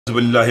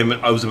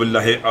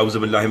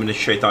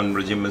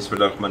औज़ुबिल्लाहिमिनश्शैतानिर्रजीम।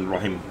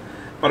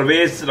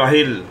 परवेज़,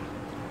 राहिल,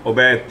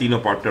 उबैद तीनों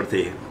पार्टनर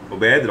थे।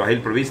 उबैद, राहिल,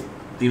 परवेज़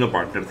तीनों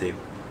पार्टनर थे।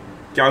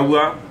 क्या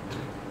हुआ?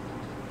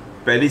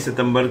 1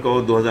 सितंबर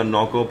को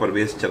 2009 को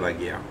परवेज़ चला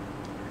गया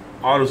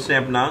और उसने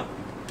अपना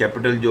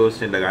कैपिटल जो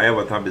उसने लगाया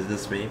हुआ था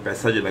बिज़नेस में,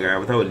 पैसा जो लगाया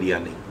हुआ था वो लिया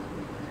नहीं,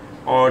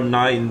 और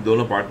ना इन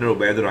दोनों पार्टनर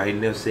उबैद और राहिल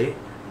ने उससे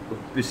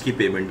इसकी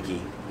पेमेंट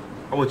की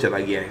और वो चला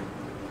गया है।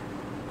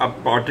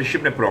 अब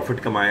पार्टनरशिप ने प्रॉफिट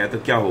कमाया तो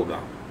क्या होगा?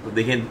 तो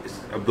देखें,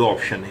 अब दो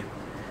ऑप्शन है।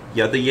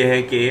 या तो ये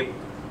है कि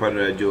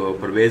जो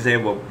परवेज़ है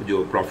वो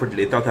जो प्रॉफिट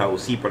लेता था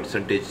उसी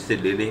परसेंटेज से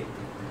ले ले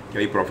कि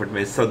भाई प्रॉफिट में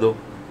हिस्सा दो,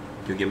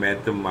 क्योंकि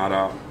मैं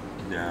तुम्हारा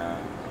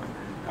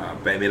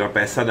मेरा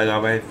पैसा लगा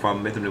हुआ है फर्म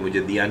में, तुमने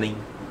मुझे दिया नहीं।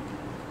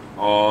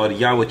 और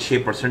या वो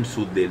 6%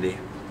 सूद दे ले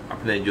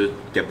अपने जो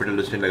कैपिटल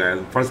उसने लगाया।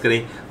 फ़र्ज़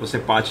करें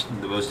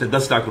उसने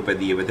 10 लाख रुपए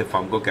दिए हुए थे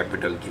फर्म को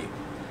कैपिटल के,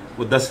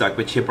 वो 10 लाख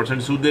पे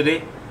 6% सूद दे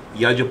ले,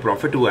 या जो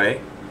प्रॉफिट हुआ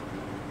है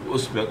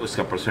उसमें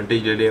उसका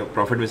परसेंटेज ले ले।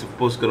 प्रॉफिट में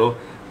सपोज करो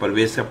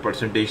परवेज़ का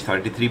परसेंटेज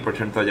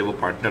 33% था जब वो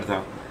पार्टनर था,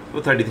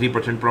 तो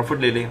 33% प्रॉफिट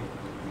ले ले।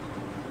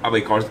 अब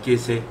एक और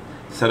केस है,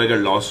 सर अगर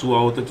लॉस हुआ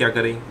हो तो क्या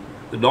करें?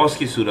 तो लॉस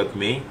की सूरत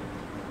में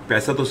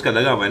पैसा तो उसका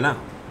लगा हुआ है ना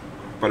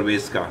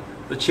परवेज़ का,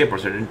 तो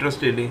 6%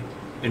 इंटरेस्ट ले ले।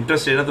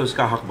 इंटरेस्ट लेना तो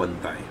उसका हक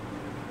बनता है,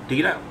 ठीक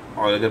है ना।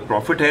 और अगर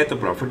प्रॉफिट है तो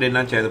प्रॉफिट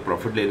लेना चाहे तो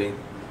प्रॉफिट ले ले।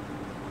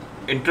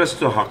 इंटरेस्ट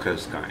तो हक है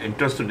उसका,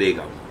 इंटरेस्ट तो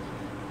देगा वो,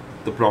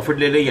 तो प्रॉफिट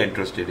ले ले या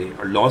इंटरेस्ट ले ले।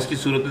 और लॉस की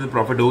सूरत में तो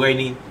प्रॉफिट होगा ही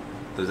नहीं,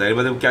 तो जाहिर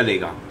बात है वो क्या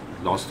लेगा?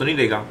 लॉस तो नहीं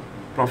लेगा,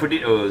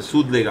 प्रॉफिट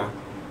सूद लेगा।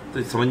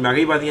 तो समझ में आ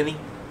गई बात? या नहीं?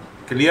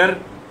 क्लियर?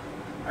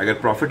 अगर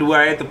प्रॉफिट हुआ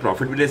है तो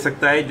प्रॉफिट भी ले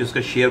सकता है जो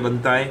उसका शेयर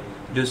बनता है,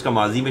 जो उसका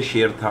माजी में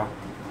शेयर था,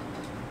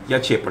 या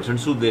 6%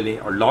 सूद ले ले।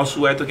 और लॉस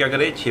हुआ है तो क्या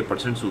करे?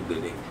 6% सूद ले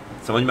ले।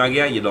 समझ में आ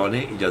गया? ये लॉ ने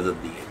इजाज़त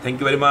दी है।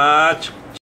 Thank you very much.